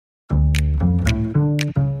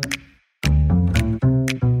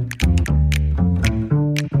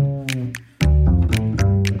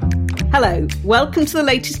Welcome to the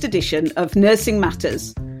latest edition of Nursing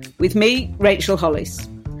Matters, with me, Rachel Hollis.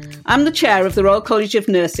 I'm the chair of the Royal College of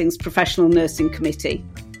Nursing's Professional Nursing Committee.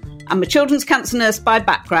 I'm a children's cancer nurse by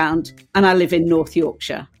background, and I live in North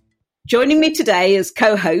Yorkshire. Joining me today as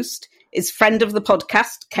co-host is friend of the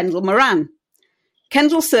podcast, Kendall Moran.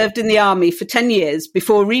 Kendall served in the Army for 10 years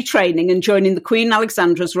before retraining and joining the Queen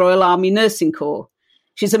Alexandra's Royal Army Nursing Corps.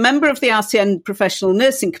 She's a member of the RCN Professional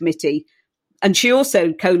Nursing Committee, and she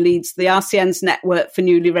also co-leads the RCN's network for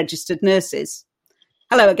newly registered nurses.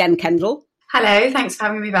 Hello again, Kendall. Hello, thanks for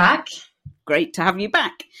having me back. Great to have you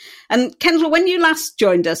back. And Kendall, when you last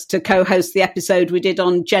joined us to co-host the episode we did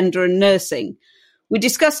on gender and nursing, we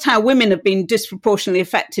discussed how women have been disproportionately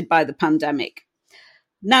affected by the pandemic.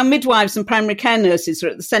 Now, midwives and primary care nurses are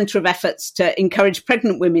at the centre of efforts to encourage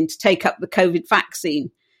pregnant women to take up the COVID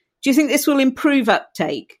vaccine. Do you think this will improve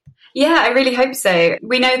uptake? Yeah, I really hope so.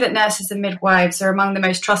 We know that nurses and midwives are among the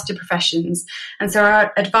most trusted professions, and so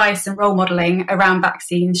our advice and role modelling around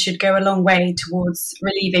vaccines should go a long way towards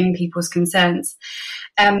relieving people's concerns.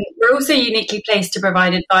 We're also uniquely placed to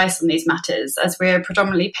provide advice on these matters, as we're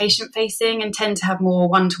predominantly patient-facing and tend to have more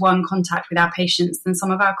one-to-one contact with our patients than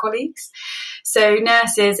some of our colleagues. So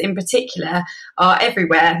nurses in particular are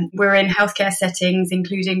everywhere. We're in healthcare settings,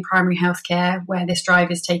 including primary healthcare, where this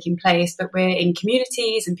drive is taking place, but we're in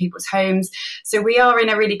communities and people's homes. So we are in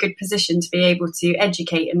a really good position to be able to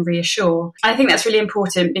educate and reassure. I think that's really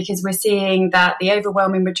important because we're seeing that the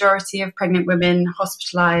overwhelming majority of pregnant women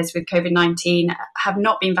hospitalised with COVID-19 have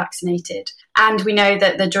not been vaccinated. And we know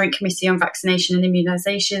that the Joint Committee on Vaccination and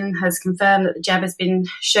Immunisation has confirmed that the jab has been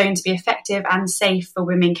shown to be effective and safe for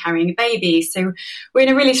women carrying babies. So we're in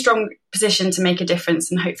a really strong position to make a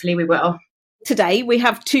difference, and hopefully we will. Today we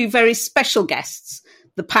have two very special guests,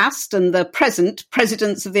 the past and the present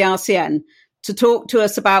presidents of the RCN, to talk to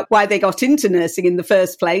us about why they got into nursing in the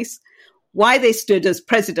first place, why they stood as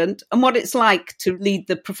president, and what it's like to lead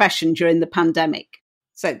the profession during the pandemic.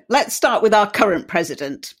 So let's start with our current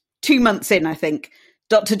president. 2 months in, I think,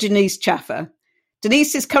 Dr. Denise Chaffer.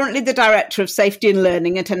 Denise is currently the Director of Safety and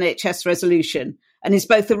Learning at NHS Resolution and is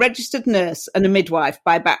both a registered nurse and a midwife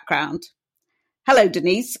by background. Hello,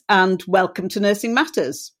 Denise, and welcome to Nursing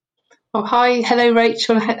Matters. Oh, hi. Hello,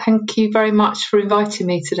 Rachel. Thank you very much for inviting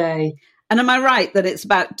me today. And am I right that it's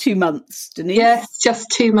about 2 months, Denise? Yes,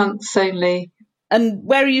 just 2 months only. And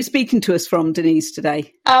where are you speaking to us from, Denise,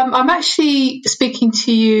 today? I'm actually speaking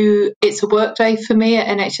to you. It's a work day for me at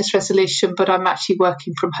NHS Resolution, but I'm actually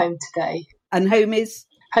working from home today. And home is?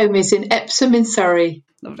 Home is in Epsom in Surrey.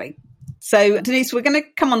 Lovely. So, Denise, we're going to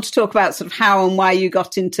come on to talk about sort of how and why you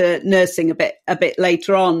got into nursing a bit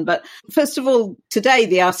later on. But first of all, today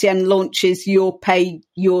the RCN launches Your Pay,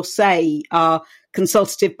 Your Say, our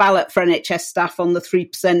consultative ballot for NHS staff on the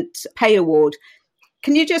 3% pay award.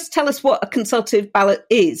 Can you just tell us what a consultative ballot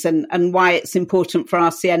is and why it's important for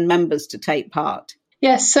RCN members to take part?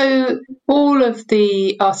 Yes, so all of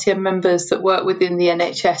the RCN members that work within the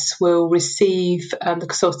NHS will receive the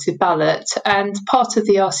consultative ballot, and part of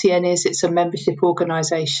the RCN is it's a membership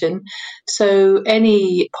organisation. So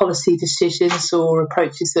any policy decisions or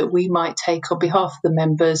approaches that we might take on behalf of the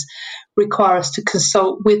members require us to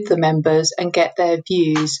consult with the members and get their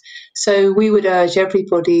views. So we would urge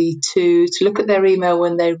everybody to look at their email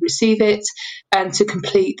when they receive it and to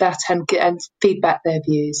complete that and feedback their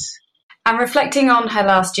views. And reflecting on her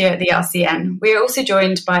last year at the RCN, we are also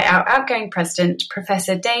joined by our outgoing president,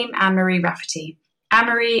 Professor Dame Anne-Marie Rafferty.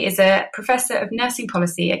 Anne-Marie is a Professor of Nursing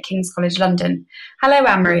Policy at King's College London. Hello,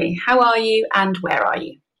 Anne-Marie. How are you and where are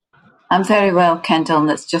you? I'm very well, Kendall,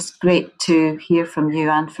 and it's just great to hear from you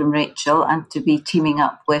and from Rachel and to be teaming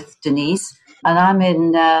up with Denise. And I'm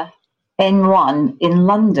in N1 in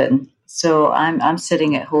London, so I'm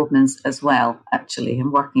sitting at home as well, actually.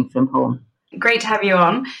 I'm working from home. Great to have you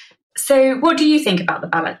on. So what do you think about the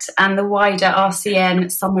ballot and the wider RCN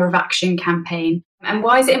Summer of Action campaign? And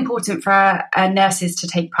why is it important for our nurses to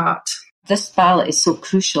take part? This ballot is so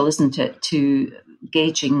crucial, isn't it, to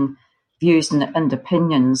gauging views and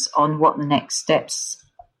opinions on what the next steps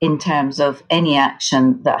in terms of any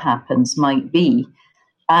action that happens might be.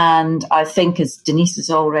 And I think, as Denise has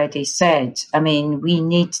already said, I mean, we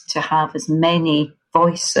need to have as many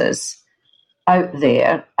voices out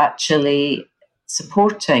there actually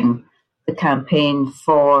supporting the campaign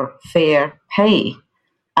for fair pay.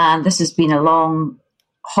 And this has been a long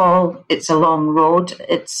haul. It's a long road.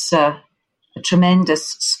 It's a tremendous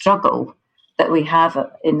struggle that we have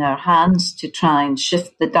in our hands to try and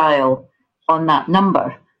shift the dial on that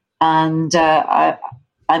number. And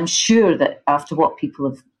I'm sure that after what people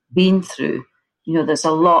have been through, you know, there's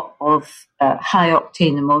a lot of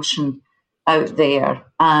high-octane emotion out there,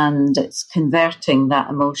 and it's converting that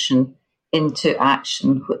emotion into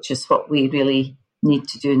action, which is what we really need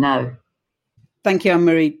to do now. Thank you,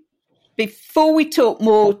 Anne-Marie. Before we talk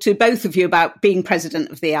more to both of you about being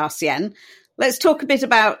president of the RCN, let's talk a bit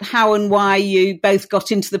about how and why you both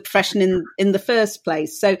got into the profession in the first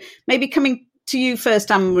place. So maybe coming to you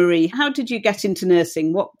first, Anne-Marie, how did you get into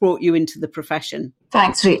nursing? What brought you into the profession?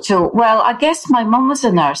 Thanks, Rachel. Well, I guess my mum was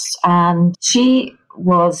a nurse, and she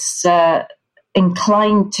was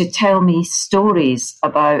inclined to tell me stories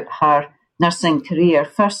about her nursing career.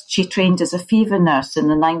 First, she trained as a fever nurse in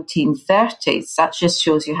the 1930s. That just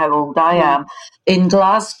shows you how old I am, in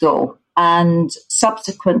Glasgow, and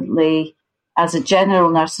subsequently as a general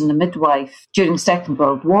nurse and a midwife during the Second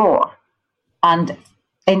World War, and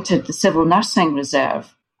entered the Civil Nursing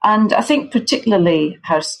Reserve. And I think particularly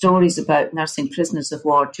her stories about nursing prisoners of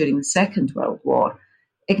war during the Second World War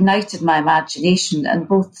ignited my imagination and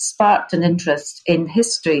both sparked an interest in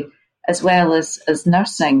history as well as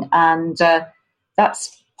nursing. And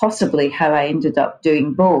that's possibly how I ended up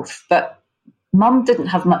doing both. But Mum didn't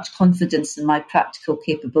have much confidence in my practical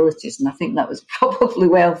capabilities, and I think that was probably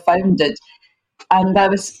well-founded. And I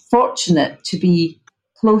was fortunate to be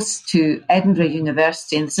close to Edinburgh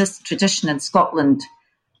University, and there's this tradition in Scotland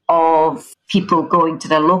of people going to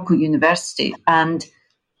their local university, and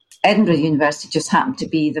Edinburgh University just happened to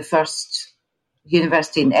be the first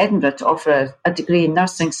university in Edinburgh to offer a degree in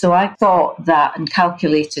nursing. So I thought that and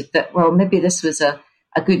calculated that, well, maybe this was a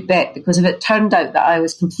good bet, because if it turned out that I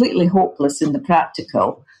was completely hopeless in the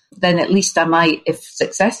practical, then at least I might, if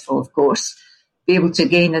successful, of course, be able to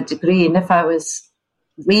gain a degree. And if I was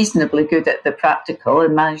reasonably good at the practical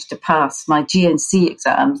and managed to pass my GNC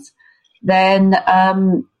exams, then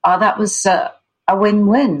that was a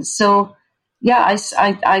win-win. So, yeah,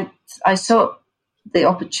 I saw the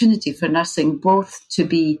opportunity for nursing both to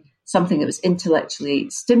be something that was intellectually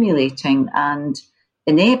stimulating and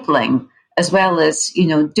enabling, as well as, you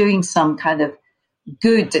know, doing some kind of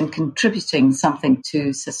good and contributing something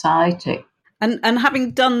to society. And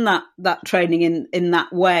having done that training in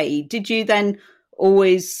that way, did you then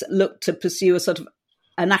always look to pursue a sort of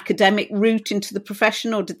an academic route into the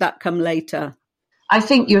profession, or did that come later? I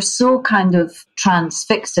think you're so kind of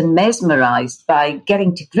transfixed and mesmerised by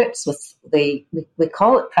getting to grips with we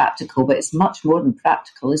call it practical, but it's much more than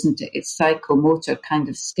practical, isn't it? It's psychomotor kind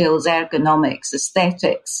of skills, ergonomics,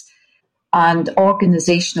 aesthetics, and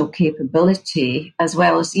organisational capability, as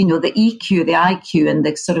well as, you know, the EQ, the IQ, and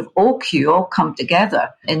the sort of OQ all come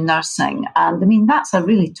together in nursing. And I mean, that's a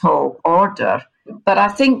really tall order. But I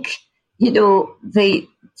think, you know, the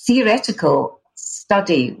theoretical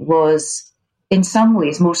study was in some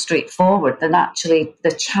ways more straightforward than actually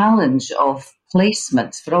the challenge of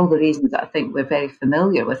placements, for all the reasons that I think we're very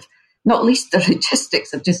familiar with, not least the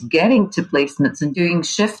logistics of just getting to placements and doing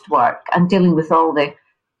shift work and dealing with all the,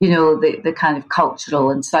 you know, the kind of cultural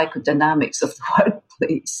and psychodynamics of the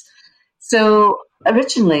workplace. So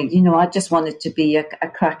originally, you know, I just wanted to be a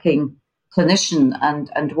cracking clinician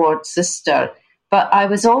and ward sister. But I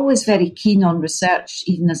was always very keen on research,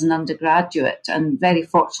 even as an undergraduate, and very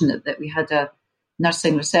fortunate that we had a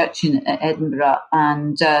nursing research unit at Edinburgh.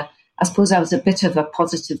 And I suppose I was a bit of a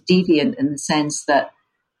positive deviant in the sense that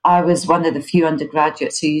I was one of the few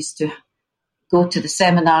undergraduates who used to go to the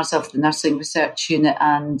seminars of the nursing research unit.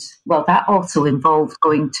 And, well, that also involved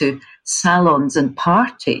going to salons and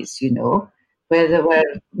parties, you know, where there were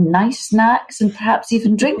nice snacks and perhaps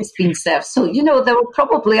even drinks being served. So, you know, there were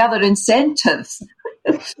probably other incentives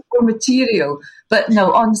for material. But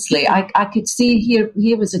no, honestly, I could see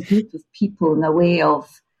here was a group of people in a way of,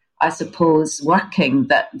 I suppose, working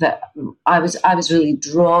that I was really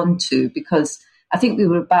drawn to, because I think we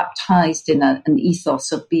were baptised in an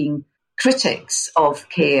ethos of being critics of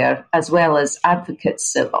care as well as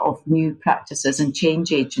advocates of new practices and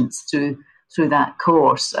change agents through that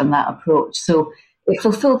course and that approach. So it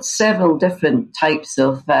fulfilled several different types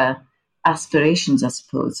of aspirations, I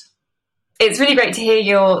suppose. It's really great to hear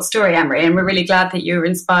your story, Anne-Marie, and we're really glad that you were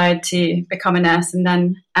inspired to become a nurse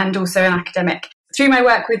and also an academic. Through my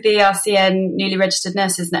work with the RCN Newly Registered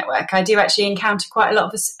Nurses Network, I do actually encounter quite a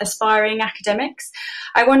lot of aspiring academics.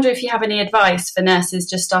 I wonder if you have any advice for nurses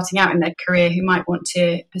just starting out in their career who might want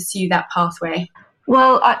to pursue that pathway.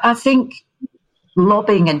 Well, I think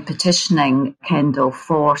lobbying and petitioning, Kendall,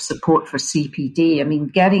 for support for CPD, I mean,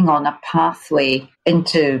 getting on a pathway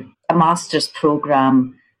into a master's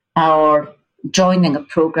programme or joining a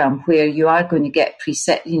programme where you are going to get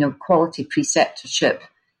quality preceptorship,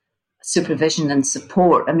 supervision and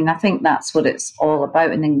support. I mean, I think that's what it's all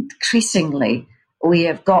about. And increasingly, we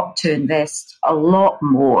have got to invest a lot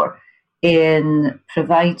more in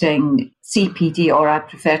providing CPD, or I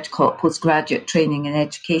prefer to call it postgraduate training and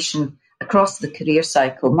education, across the career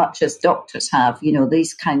cycle, much as doctors have,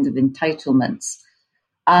 these kind of entitlements.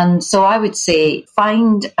 And so I would say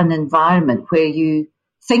find an environment where you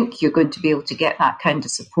think you're going to be able to get that kind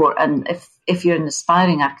of support. And if you're an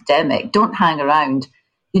aspiring academic, don't hang around.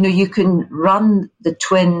 You can run the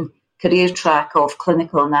twin career track of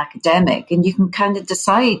clinical and academic, and you can kind of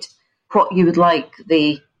decide what you would like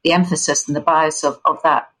the emphasis and the bias of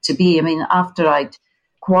that to be. I mean, after I'd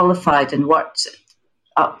qualified and worked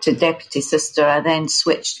up to deputy sister, I then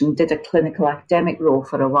switched and did a clinical academic role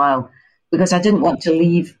for a while because I didn't want to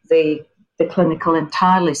leave the clinical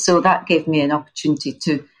entirely. So that gave me an opportunity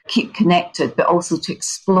to keep connected, but also to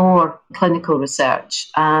explore clinical research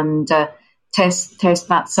and test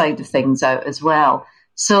that side of things out as well.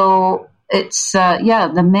 So it's, there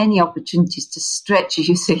are many opportunities to stretch, as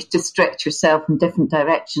you say, to stretch yourself in different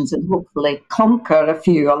directions and hopefully conquer a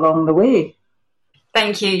few along the way.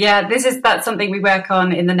 Thank you. Yeah, that's something we work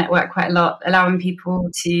on in the network quite a lot, allowing people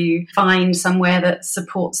to find somewhere that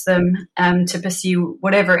supports them to pursue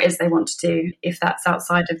whatever it is they want to do. If that's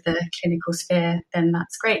outside of the clinical sphere, then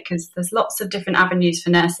that's great because there's lots of different avenues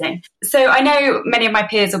for nursing. So I know many of my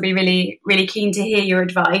peers will be really, really keen to hear your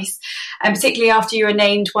advice, and particularly after you were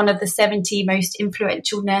named one of the 70 most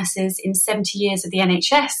influential nurses in 70 years of the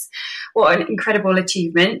NHS. What an incredible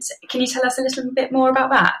achievement. Can you tell us a little bit more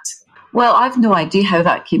about that? Well, I've no idea how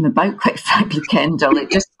that came about, quite frankly, Kendall.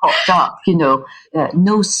 It just popped up, no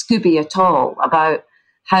Scooby at all about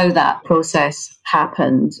how that process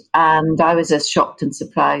happened. And I was as shocked and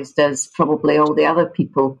surprised as probably all the other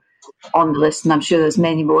people on the list. And I'm sure there's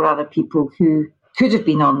many more other people who could have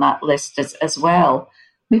been on that list as well.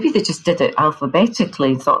 Maybe they just did it alphabetically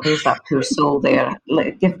and thought, there's that poor soul there.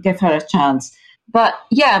 Give her a chance. But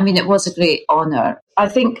yeah, I mean, it was a great honour. I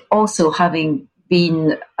think also having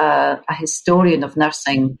been a historian of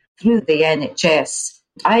nursing through the NHS,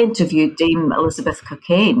 I interviewed Dame Elizabeth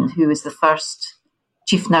Cockayne, who was the first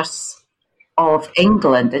chief nurse of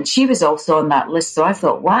England, and she was also on that list. So I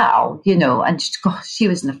thought, wow, and she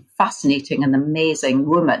was a fascinating and amazing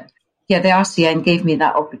woman. Yeah, the RCN gave me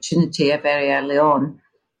that opportunity very early on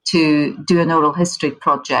to do an oral history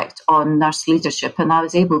project on nurse leadership, and I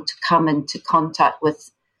was able to come into contact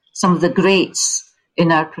with some of the greats in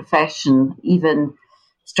our profession, even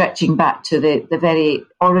stretching back to the very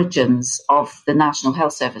origins of the National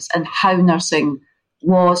Health Service and how nursing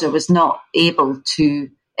was or was not able to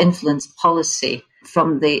influence policy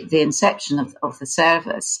from the inception of the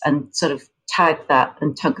service, and sort of tug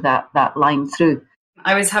that line through.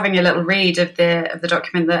 I was having a little read of the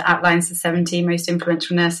document that outlines the 70 most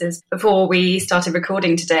influential nurses before we started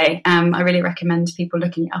recording today. I really recommend people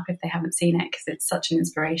looking it up if they haven't seen it because it's such an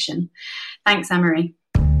inspiration. Thanks, Anne-Marie.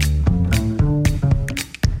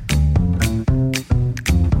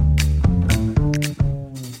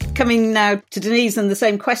 Coming now to Denise, and the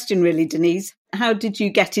same question really, Denise. How did you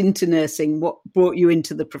get into nursing? What brought you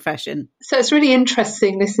into the profession? So it's really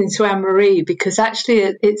interesting listening to Anne-Marie because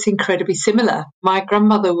actually it's incredibly similar. My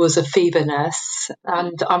grandmother was a fever nurse,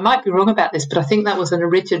 and I might be wrong about this, but I think that was an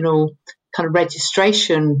original kind of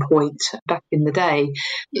registration point back in the day.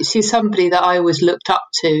 She's somebody that I always looked up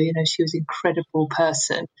to. She was an incredible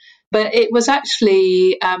person. But it was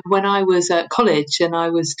actually when I was at college and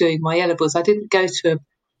I was doing my A-levels, I didn't go to a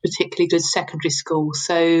particularly good secondary school.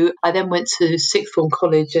 So I then went to sixth form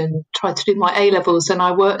college and tried to do my A-levels, and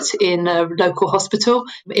I worked in a local hospital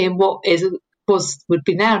in what would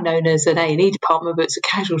be now known as an A&E department, but it's a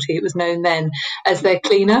casualty. It was known then as their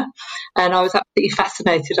cleaner. And I was absolutely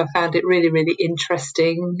fascinated. I found it really, really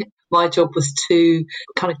interesting. My job was to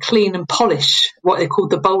kind of clean and polish what they called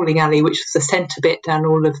the bowling alley, which was the centre bit down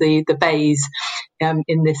all of the bays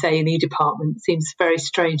in this A&E department. It seems very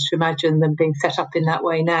strange to imagine them being set up in that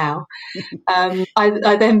way now. I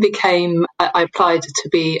then I applied to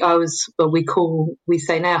be, we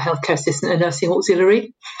say now healthcare assistant and nursing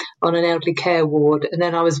auxiliary on an elderly care ward. And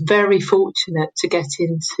then I was very fortunate to get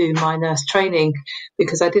into my nurse training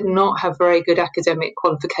because I did not have very good academic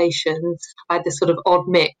qualifications. I had this sort of odd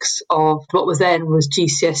mix of what was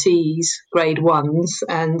GCSEs, grade ones,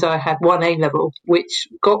 and I had one A-level, which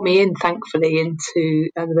got me in, thankfully, into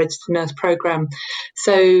the registered nurse programme.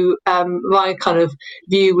 So my kind of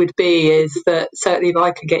view would be is that certainly if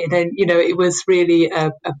I could get in, and it was really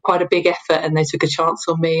quite a big effort, and they took a chance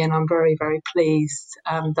on me, and I'm very, very pleased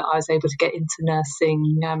that I was able to get into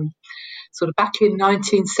nursing sort of back in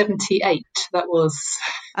 1978. That was.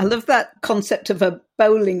 I love that concept of a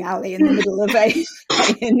bowling alley in the middle of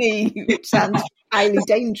A&E, which sounds highly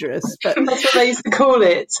dangerous. But that's what they used to call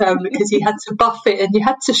it, because you had to buff it and you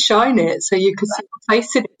had to shine it so you could see your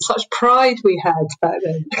face in it. Such pride we had back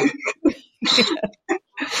then.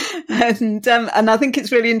 And I think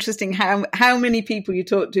it's really interesting how many people you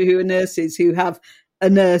talk to who are nurses who have a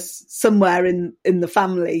nurse somewhere in the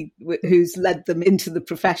family who's led them into the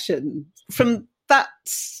profession. From that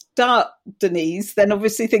start, Denise, then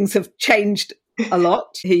obviously things have changed a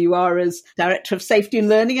lot. Here you are as Director of Safety and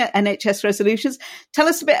Learning at NHS Resolutions. Tell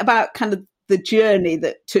us a bit about kind of the journey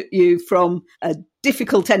that took you from a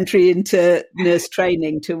difficult entry into nurse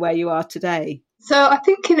training to where you are today. So I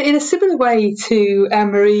think in a similar way to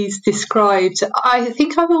Anne-Marie's described, I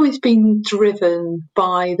think I've always been driven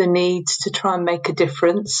by the need to try and make a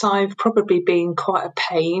difference. I've probably been quite a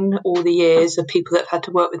pain all the years of people that have had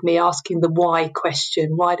to work with me asking the why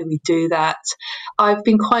question. Why do we do that? I've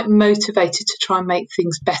been quite motivated to try and make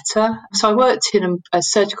things better. So I worked in a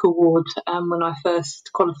surgical ward when I first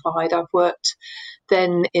qualified. I've worked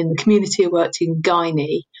then in the community, I worked in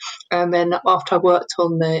gynae. And then after I worked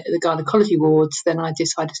on the gynaecology wards, then I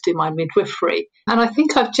decided to do my midwifery. And I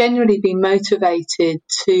think I've generally been motivated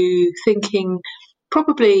to thinking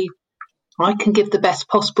probably I can give the best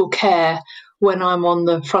possible care when I'm on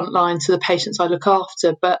the front line to the patients I look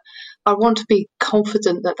after, but I want to be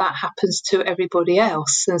confident that that happens to everybody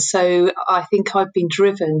else. And so I think I've been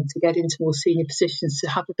driven to get into more senior positions to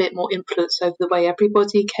have a bit more influence over the way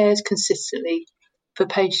everybody cares consistently for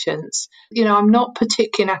patients. You know, I'm not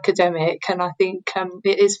particularly an academic, and I think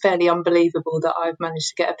it is fairly unbelievable that I've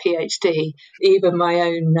managed to get a PhD. Even my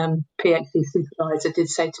own PhD supervisor did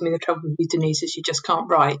say to me, the trouble with you, Denise, is you just can't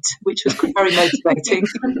write, which was very motivating.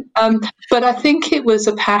 But I think it was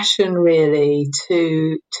a passion really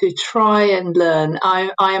to try and learn.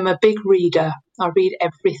 I am a big reader. I read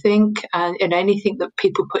everything and anything that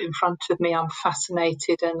people put in front of me, I'm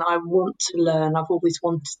fascinated and I want to learn. I've always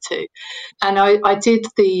wanted to. And I did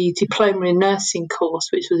the Diploma in Nursing course,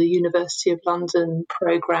 which was a University of London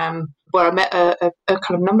programme where I met a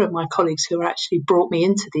kind of number of my colleagues who actually brought me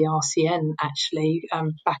into the RCN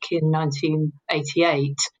back in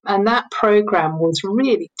 1988. And that programme was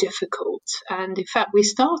really difficult. And in fact, we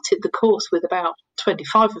started the course with about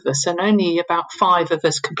 25 of us and only about 5 of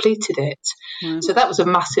us completed it. Mm. So that was a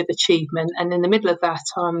massive achievement. And in the middle of that,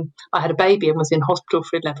 I had a baby and was in hospital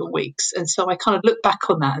for 11 weeks. And so I kind of look back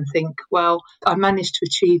on that and think, well, I managed to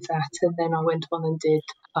achieve that. And then I went on and did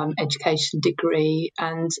education degree,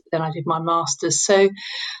 and then I did my master's. So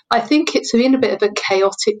I think it's been a bit of a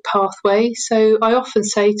chaotic pathway. So I often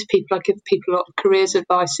say to people, I give people a lot of careers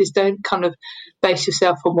advice, is don't kind of base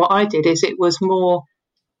yourself on what I did. Is it was more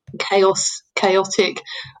chaotic,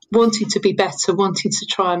 wanting to be better, wanting to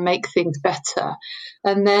try and make things better,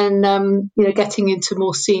 and then getting into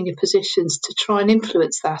more senior positions to try and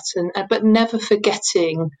influence that, but never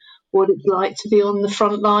forgetting what it's like to be on the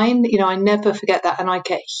front line. You know, I never forget that, and I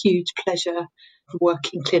get huge pleasure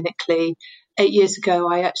working clinically. 8 years ago,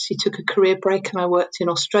 I actually took a career break and I worked in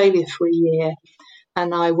Australia for a year.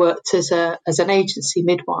 And I worked as an agency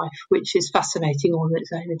midwife, which is fascinating on its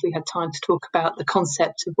own if we had time to talk about the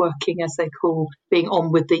concept of working, as they call, being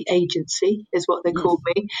on with the agency is what they called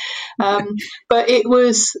me. But it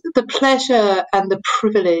was the pleasure and the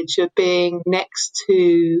privilege of being next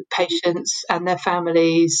to patients and their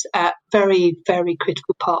families at very, very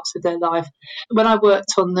critical parts of their life. When I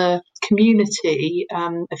worked on the community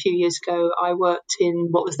a few years ago, I worked in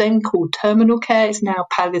what was then called terminal care. It's now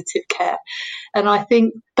palliative care. And I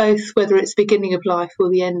think both, whether it's the beginning of life or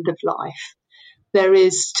the end of life, there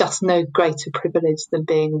is just no greater privilege than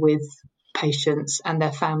being with patients and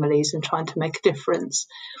their families and trying to make a difference.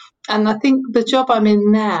 And I think the job I'm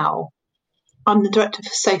in now, I'm the Director for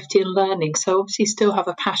Safety and Learning, so obviously still have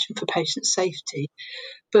a passion for patient safety,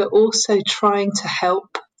 but also trying to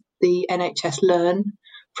help the NHS learn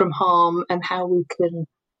from harm and how we can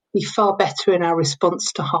be far better in our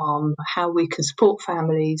response to harm, how we can support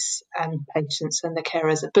families and patients and their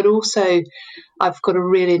carers. But also I've got a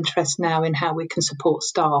real interest now in how we can support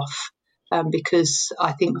staff, because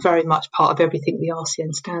I think very much part of everything the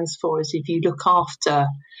RCN stands for is if you look after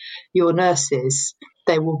your nurses,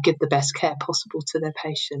 they will give the best care possible to their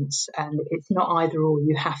patients. And it's not either or,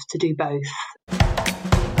 you have to do both.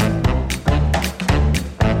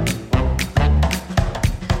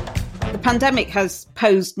 The pandemic has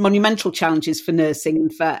posed monumental challenges for nursing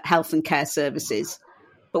and for health and care services.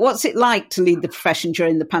 But what's it like to lead the profession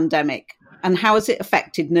during the pandemic? And how has it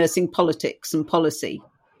affected nursing politics and policy?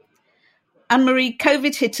 Anne-Marie,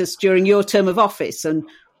 COVID hit us during your term of office and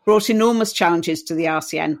brought enormous challenges to the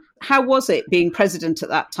RCN. How was it being president at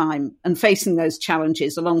that time and facing those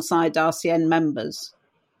challenges alongside RCN members?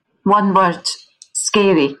 One word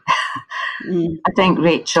scary. I think,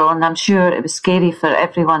 Rachel, and I'm sure it was scary for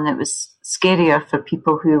everyone. It was scarier for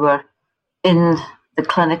people who were in the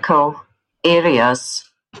clinical areas.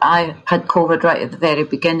 I had COVID right at the very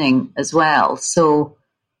beginning as well. So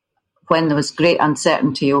when there was great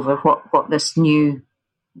uncertainty over what this new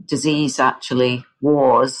disease actually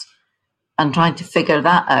was, and trying to figure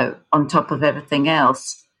that out on top of everything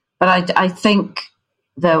else. But I think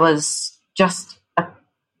there was just a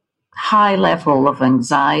high level of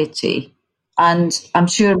anxiety, and I'm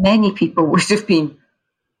sure many people would have been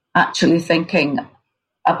actually thinking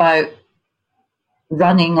about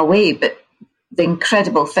running away. But the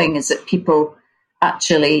incredible thing is that people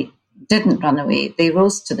actually didn't run away. They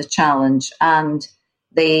rose to the challenge and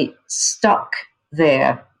they stuck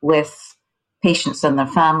there with patients and their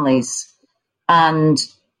families and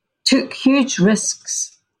took huge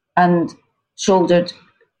risks and shouldered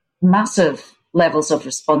massive levels of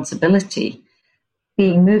responsibility,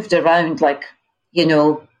 being moved around like,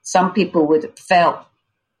 some people would have felt,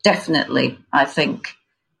 definitely, I think,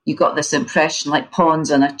 you got this impression like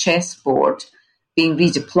pawns on a chessboard, being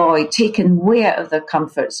redeployed, taken way out of their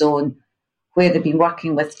comfort zone, where they've been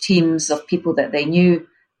working with teams of people that they knew,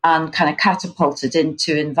 and kind of catapulted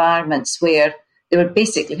into environments where they were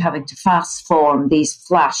basically having to fast form these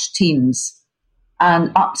flash teams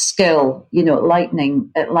and upskill,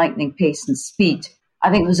 at lightning pace and speed. I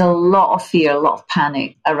think there was a lot of fear, a lot of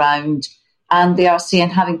panic around, and the RCN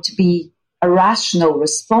having to be a rational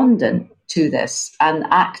respondent to this and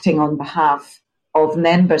acting on behalf of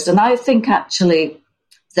members. And I think actually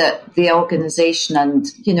that the organisation and,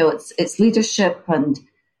 its leadership and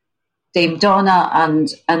Dame Donna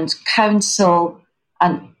and council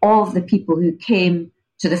and all of the people who came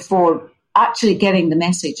to the fore, actually getting the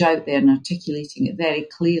message out there and articulating it very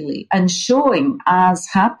clearly and showing, as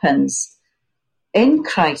happens in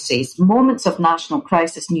crises, moments of national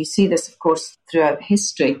crisis, and you see this, of course, throughout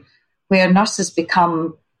history, where nurses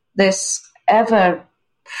become this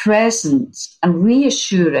ever-present and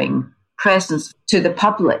reassuring presence to the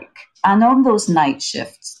public. And on those night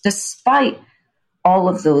shifts, despite all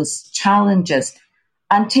of those challenges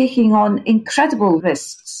and taking on incredible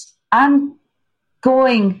risks and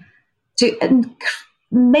going to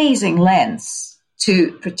amazing lengths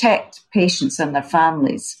to protect patients and their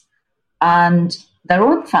families and their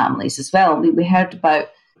own families as well. We heard about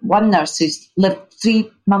one nurse who's lived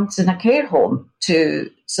 3 months in a care home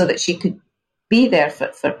so that she could be there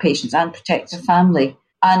for patients and protect her family.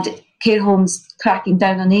 And care homes cracking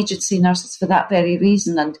down on agency nurses for that very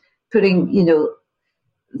reason and putting,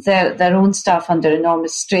 their own staff under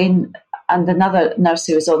enormous strain. And another nurse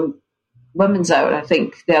who was on Women's Hour, I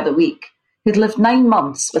think, the other week, who'd lived 9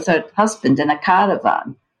 months with her husband in a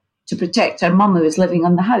caravan to protect her mum who was living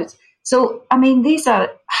on the house. So, these are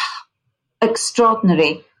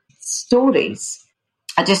extraordinary stories.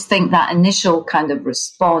 I just think that initial kind of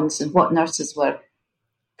response and what nurses were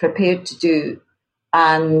prepared to do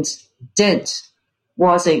and did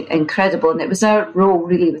was incredible. And it was our role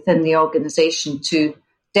really within the organisation to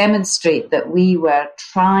demonstrate that we were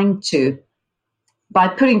trying to, by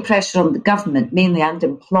putting pressure on the government mainly and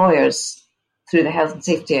employers through the Health and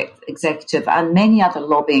Safety Executive and many other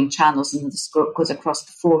lobbying channels, and this goes across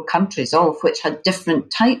the 4 countries, all of which had different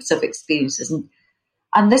types of experiences.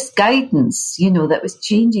 And this guidance, that was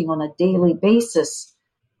changing on a daily basis.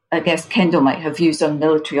 I guess Kendall might have views on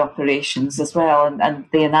military operations as well and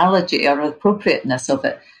the analogy or appropriateness of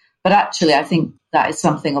it. But actually, I think that is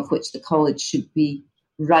something of which the college should be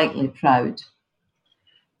rightly proud.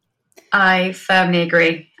 I firmly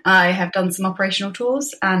agree. I have done some operational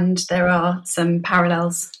tours and there are some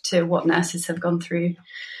parallels to what nurses have gone through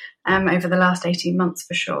over the last 18 months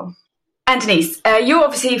for sure. And Denise, you're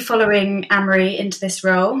obviously following Anne-Marie into this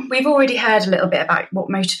role. We've already heard a little bit about what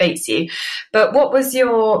motivates you, but what was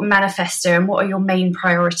your manifesto and what are your main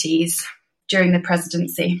priorities during the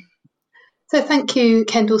presidency? So thank you,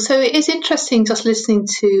 Kendall. So it is interesting just listening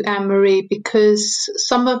to Anne-Marie because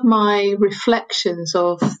some of my reflections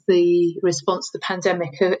of the response to the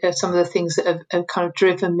pandemic are some of the things that have kind of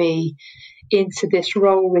driven me into this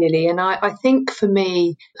role, really. And I think for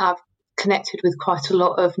me, I've connected with quite a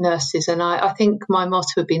lot of nurses, and I think my motto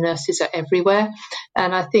would be nurses are everywhere.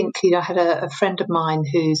 And I think I had a friend of mine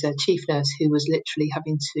who's a chief nurse who was literally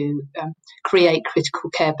having to create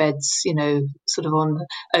critical care beds, sort of on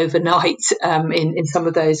overnight in some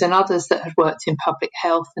of those, and others that have worked in public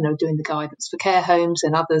health and are doing the guidance for care homes,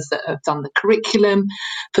 and others that have done the curriculum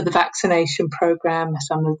for the vaccination programme,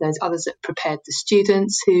 some of those others that prepared the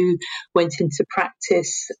students who went into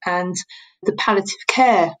practice. And the palliative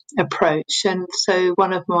care approach. And so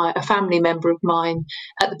a family member of mine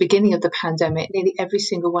at the beginning of the pandemic, nearly every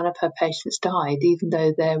single one of her patients died, even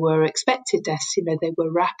though there were expected deaths, they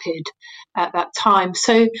were rapid at that time.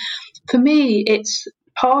 So for me, it's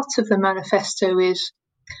part of the manifesto is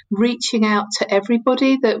reaching out to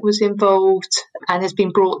everybody that was involved and has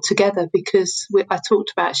been brought together, because I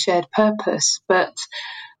talked about shared purpose, but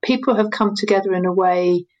people have come together in a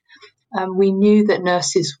way we knew that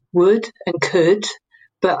nurses would and could,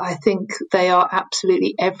 but I think they are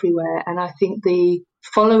absolutely everywhere. And I think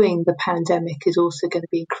following the pandemic is also going to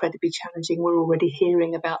be incredibly challenging. We're already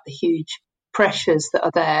hearing about the huge pressures that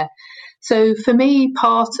are there. So for me,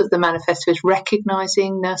 part of the manifesto is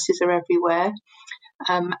recognising nurses are everywhere,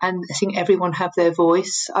 and I think everyone have their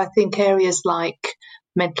voice. I think areas like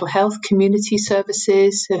mental health, community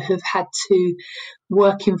services have had to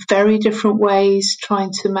work in very different ways,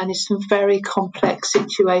 trying to manage some very complex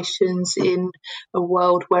situations in a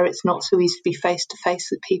world where it's not so easy to be face-to-face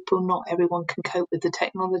with people. Not everyone can cope with the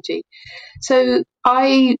technology. So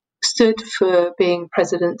I stood for being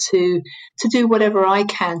president to do whatever I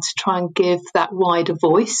can to try and give that wider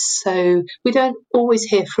voice. So we don't always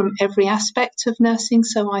hear from every aspect of nursing.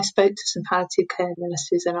 So I spoke to some palliative care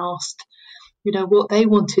nurses and asked, what they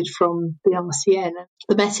wanted from the RCN.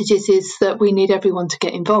 The message is that we need everyone to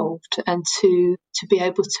get involved and to be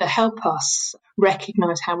able to help us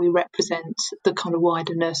recognise how we represent the kind of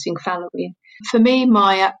wider nursing family. For me,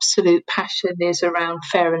 my absolute passion is around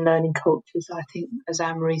fair and learning cultures. I think, as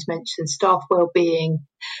Anne-Marie's mentioned, staff wellbeing.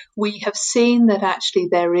 We have seen that actually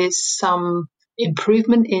there is some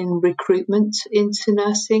improvement in recruitment into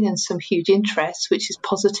nursing and some huge interest, which is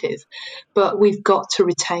positive. But we've got to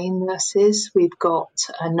retain nurses. We've got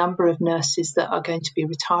a number of nurses that are going to be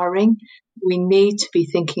retiring. We need to be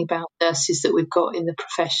thinking about nurses that we've got in the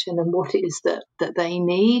profession and what it is that they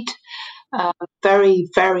need. Very,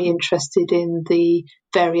 very interested in the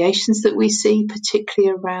variations that we see,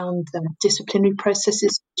 particularly around disciplinary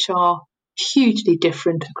processes, which are hugely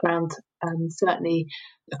different around, certainly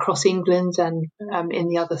across England and in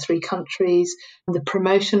the other 3 countries. The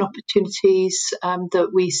promotion opportunities that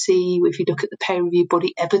we see, if you look at the peer review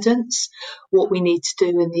body evidence, what we need to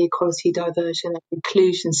do in the equality, diversion and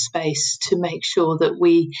inclusion space to make sure that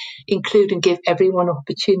we include and give everyone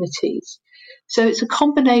opportunities. So it's a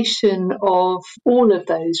combination of all of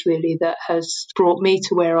those really that has brought me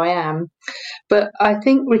to where I am. But I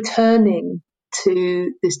think returning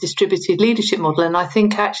to this distributed leadership model, and I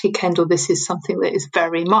think actually, Kendall, this is something that is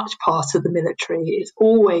very much part of the military. It's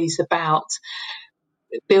always about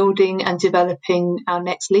building and developing our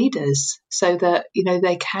next leaders so that,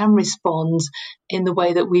 they can respond in the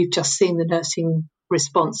way that we've just seen. The nursing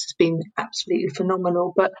response has been absolutely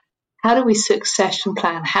phenomenal. But how do we succession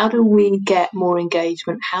plan? How do we get more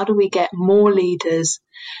engagement? How do we get more leaders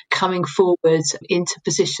coming forward into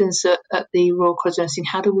positions at the Royal College of Nursing?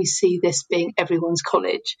 How do we see this being everyone's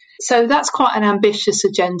college? So that's quite an ambitious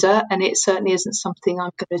agenda, and it certainly isn't something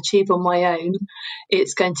I'm going to achieve on my own.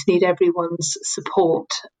 It's going to need everyone's support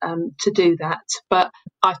to do that. But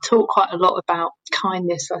I talk quite a lot about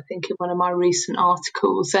kindness, I think, in one of my recent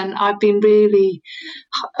articles, and I've been really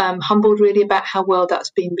humbled really about how well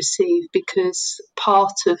that's been received, because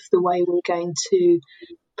part of the way we're going to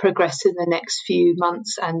progress in the next few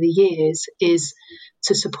months and the years is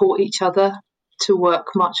to support each other, to work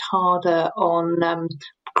much harder on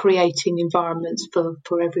creating environments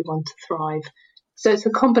for everyone to thrive. So it's a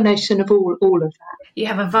combination of all of that. You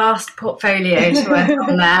have a vast portfolio to work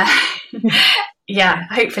on there. Yeah,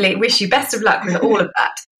 hopefully. Wish you best of luck with all of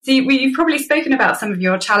that. So you've probably spoken about some of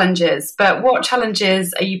your challenges, but what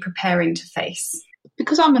challenges are you preparing to face?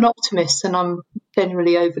 Because I'm an optimist and I'm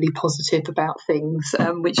generally overly positive about things,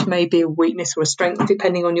 which may be a weakness or a strength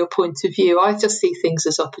depending on your point of view. I just see things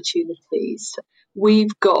as opportunities.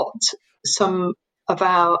 We've got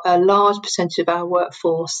a large percentage of our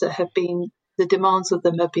workforce that have been, the demands of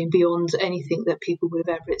them have been beyond anything that people would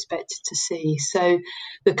have ever expected to see. So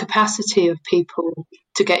the capacity of people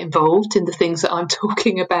to get involved in the things that I'm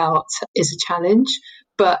talking about is a challenge.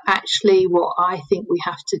 But actually what I think we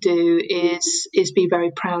have to do is be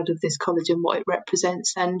very proud of this college and what it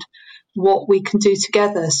represents and what we can do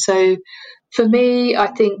together. So for me, I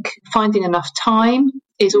think finding enough time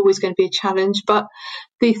is always going to be a challenge. But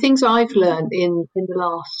the things I've learned in the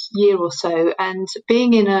last year or so, and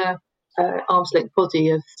being in a arm's length body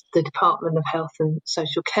of the Department of Health and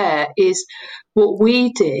Social Care, is what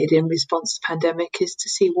we did in response to the pandemic is to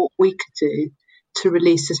see what we could do to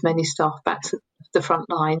release as many staff back to the front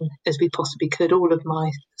line as we possibly could, all of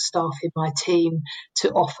my staff in my team, to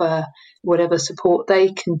offer whatever support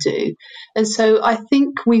they can do. And so I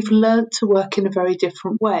think we've learnt to work in a very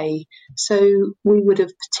different way. So we would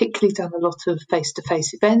have particularly done a lot of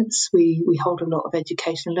face-to-face events. We hold a lot of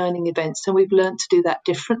education and learning events, and we've learnt to do that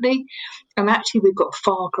differently. And actually we've got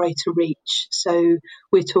far greater reach. So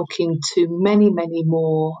we're talking to many, many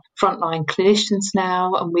more frontline clinicians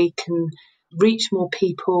now, and we can reach more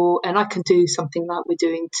people, and I can do something like we're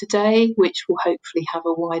doing today, which will hopefully have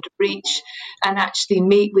a wider reach, and actually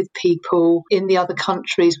meet with people in the other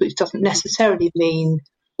countries, which doesn't necessarily mean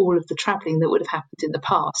all of the travelling that would have happened in the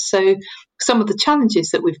past. So some of the challenges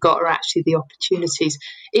that we've got are actually the opportunities.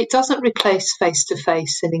 It doesn't replace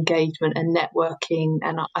face-to-face and engagement and networking,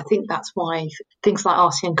 and I think that's why things like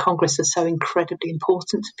RCN Congress are so incredibly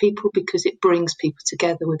important to people, because it brings people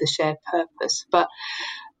together with a shared purpose. But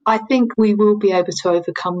I think we will be able to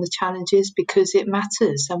overcome the challenges because it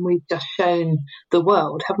matters, and we've just shown the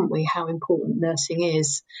world, haven't we, how important nursing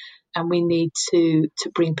is, and we need to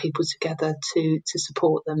bring people together to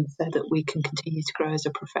support them so that we can continue to grow as a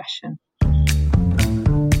profession.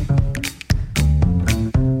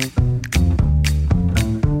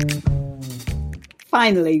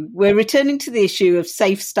 Finally, we're returning to the issue of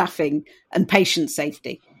safe staffing and patient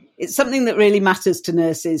safety. It's something that really matters to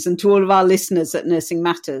nurses and to all of our listeners at Nursing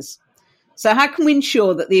Matters. So how can we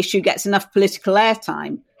ensure that the issue gets enough political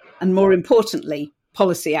airtime and, more importantly,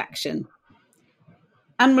 policy action?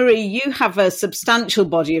 Anne-Marie, you have a substantial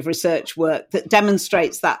body of research work that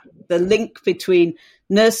demonstrates that the link between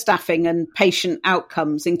nurse staffing and patient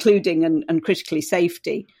outcomes, including and critically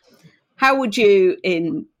safety. How would you,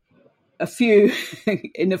 in a few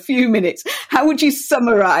minutes, how would you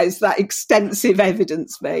summarise that extensive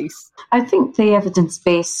evidence base? I think the evidence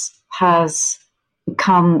base has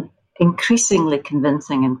become increasingly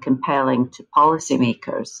convincing and compelling to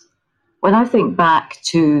policymakers. When I think back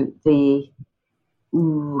to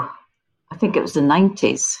I think it was the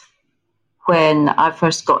 90s, when I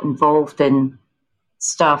first got involved in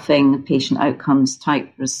staffing patient outcomes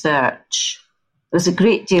type research, there was a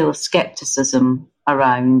great deal of scepticism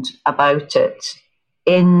about it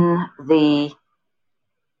in the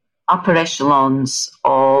upper echelons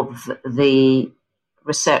of the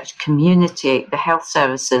research community, the health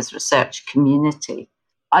services research community.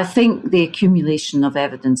 I think the accumulation of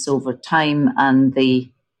evidence over time and the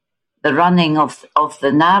running of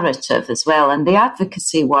the narrative as well, and the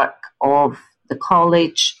advocacy work of the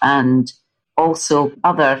college and also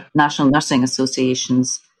other national nursing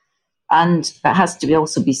associations, and it has to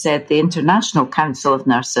also be said, the International Council of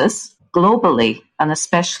Nurses globally, and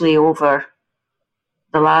especially over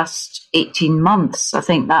the last 18 months, I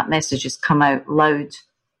think that message has come out loud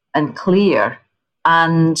and clear.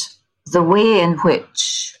 And the way in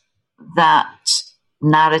which that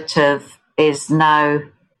narrative is now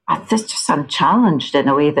just unchallenged in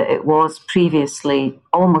a way that it was previously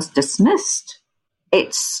almost dismissed.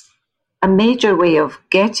 It's a major way of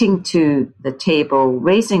getting to the table,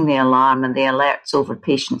 raising the alarm and the alerts over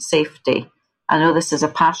patient safety. I know this is a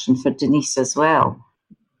passion for Denise as well,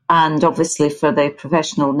 and obviously for the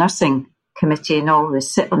Professional Nursing Committee and all who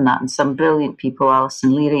sit on that, and some brilliant people,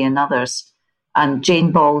 Alison Leary and others. And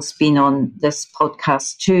Jane Ball's been on this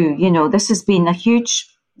podcast too. You know, this has been a huge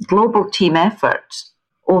global team effort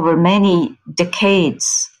over many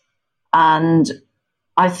decades. And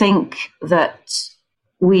I think that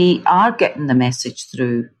we are getting the message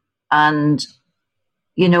through. And,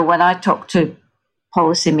 you know, when I talk to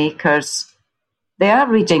policymakers, they are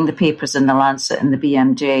reading the papers in the Lancet and the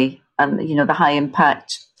BMJ and, you know, the high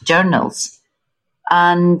impact journals.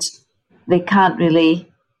 And they can't really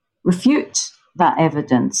refute that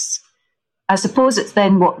evidence. I suppose it's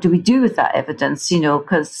then, what do we do with that evidence? You know,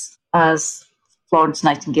 because as Florence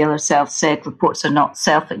Nightingale herself said, reports are not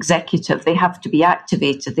self-executive. They have to be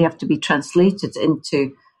activated. They have to be translated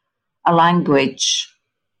into a language,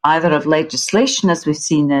 either of legislation, as we've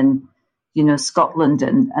seen in, you know, Scotland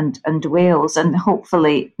and Wales, and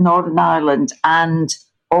hopefully Northern Ireland, and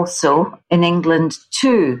also in England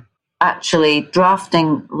too, actually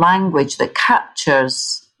drafting language that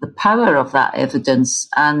captures the power of that evidence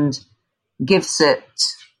and gives it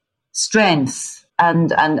strength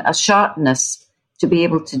and a sharpness to be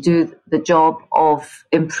able to do the job of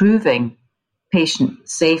improving patient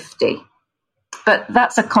safety. But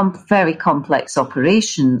that's a very complex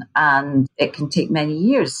operation, and it can take many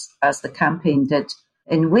years, as the campaign did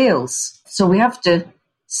in Wales. So we have to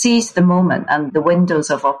seize the moment and the windows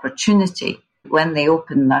of opportunity when they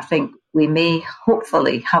open. I think we may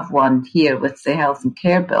hopefully have one here with the Health and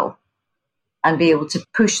Care Bill, and be able to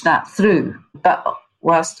push that through. But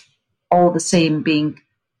whilst all the same being,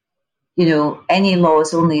 any law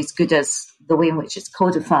is only as good as the way in which it's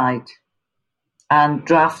codified and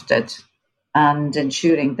drafted, and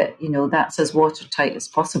ensuring that, that's as watertight as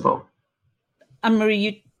possible. Anne-Marie,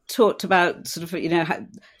 you talked about sort of, how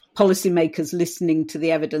policymakers listening to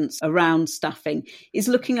the evidence around staffing. Is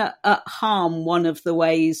looking at harm one of the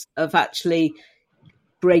ways of actually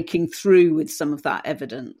breaking through with some of that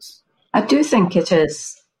evidence? I do think it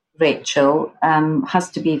is, Rachel. Has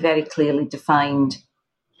to be very clearly defined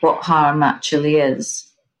what harm actually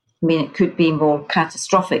is. I mean, it could be more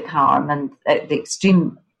catastrophic harm, and at the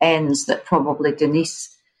extreme ends that probably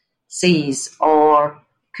Denise sees, or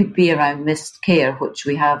could be around missed care, which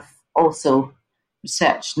we have also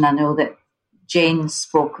researched. And I know that Jane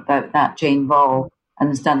spoke about that, Jane Ball, and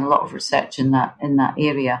has done a lot of research in that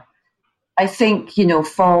area. I think,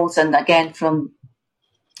 falls, and again from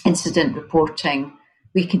incident reporting,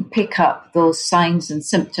 we can pick up those signs and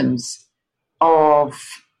symptoms of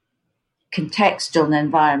contextual and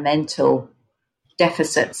environmental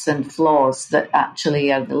deficits and flaws that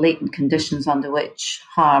actually are the latent conditions under which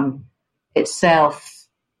harm itself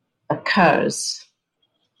occurs.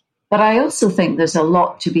 But I also think there's a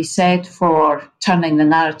lot to be said for turning the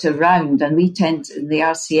narrative around. And we tend to, in the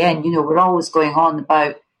RCN, we're always going on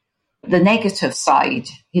about the negative side,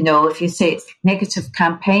 if you say it's negative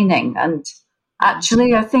campaigning. And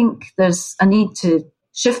actually, I think there's a need to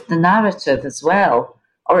shift the narrative as well,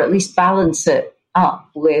 or at least balance it up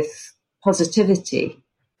with positivity.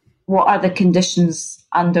 What are the conditions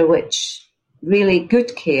under which really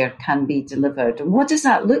good care can be delivered? And what does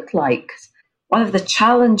that look like? One of the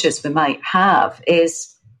challenges we might have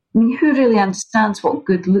is, who really understands what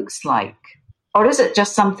good looks like? Or is it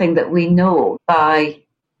just something that we know by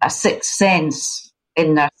a sixth sense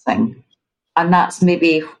in nursing? And that's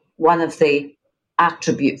maybe one of the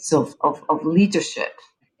attributes of leadership,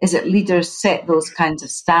 is that leaders set those kinds of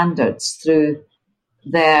standards through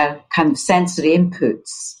their kind of sensory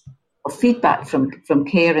inputs of feedback from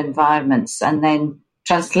care environments, and then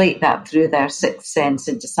translate that through their sixth sense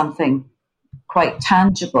into something quite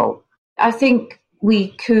tangible. I think we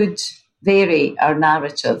could vary our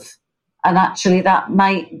narrative, and actually that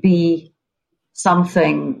might be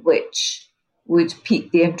something which would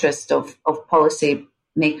pique the interest of policy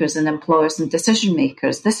makers and employers and decision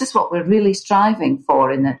makers. This is what we're really striving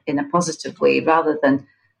for in a positive way, rather than,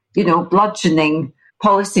 bludgeoning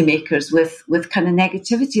policymakers with kind of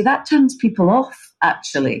negativity. That turns people off,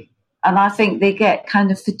 actually. And I think they get kind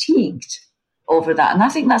of fatigued over that. And I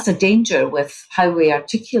think that's a danger with how we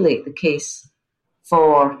articulate the case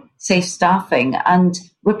for safe staffing. And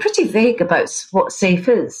we're pretty vague about what safe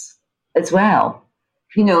is as well.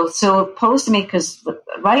 So policymakers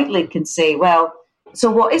rightly can say, well, so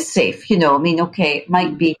what is safe? It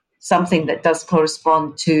might be something that does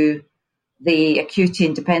correspond to the acuity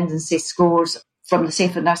and dependency scores from the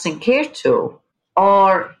Safer Nursing Care tool,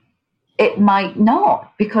 or it might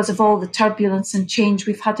not, because of all the turbulence and change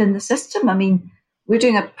we've had in the system. I mean, we're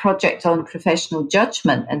doing a project on professional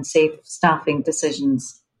judgment and safe staffing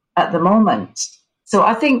decisions at the moment. So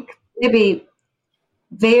I think maybe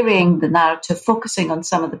varying the narrative, focusing on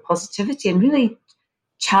some of the positivity, and really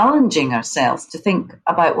challenging ourselves to think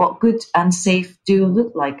about what good and safe do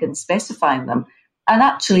look like and specifying them. And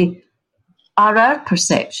actually, are our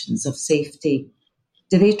perceptions of safety,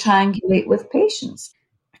 do they triangulate with patients?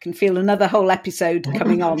 I can feel another whole episode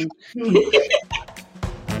coming on.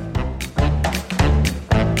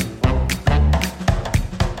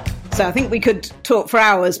 So I think we could talk for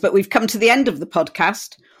hours, but we've come to the end of the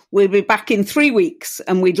podcast. We'll be back in 3 weeks,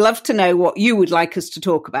 and we'd love to know what you would like us to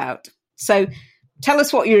talk about. So tell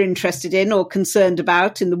us what you're interested in or concerned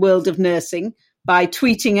about in the world of nursing by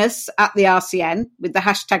tweeting us at the RCN with the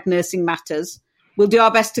hashtag Nursing Matters. We'll do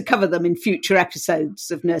our best to cover them in future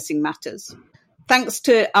episodes of Nursing Matters. Thanks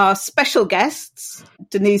to our special guests,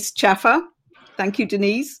 Denise Chaffer. Thank you,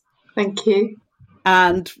 Denise. Thank you.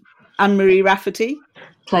 And Anne-Marie Rafferty.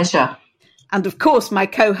 Pleasure. And of course, my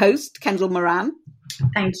co-host, Kendall Moran.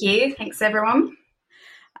 Thank you. Thanks, everyone.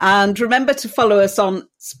 And remember to follow us on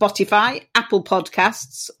Spotify, Apple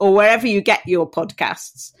Podcasts, or wherever you get your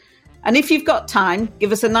podcasts. And if you've got time,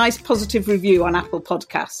 give us a nice positive review on Apple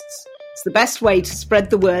Podcasts. It's the best way to spread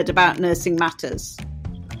the word about Nursing Matters.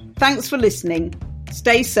 Thanks for listening.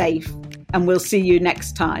 Stay safe, and we'll see you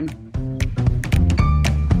next time.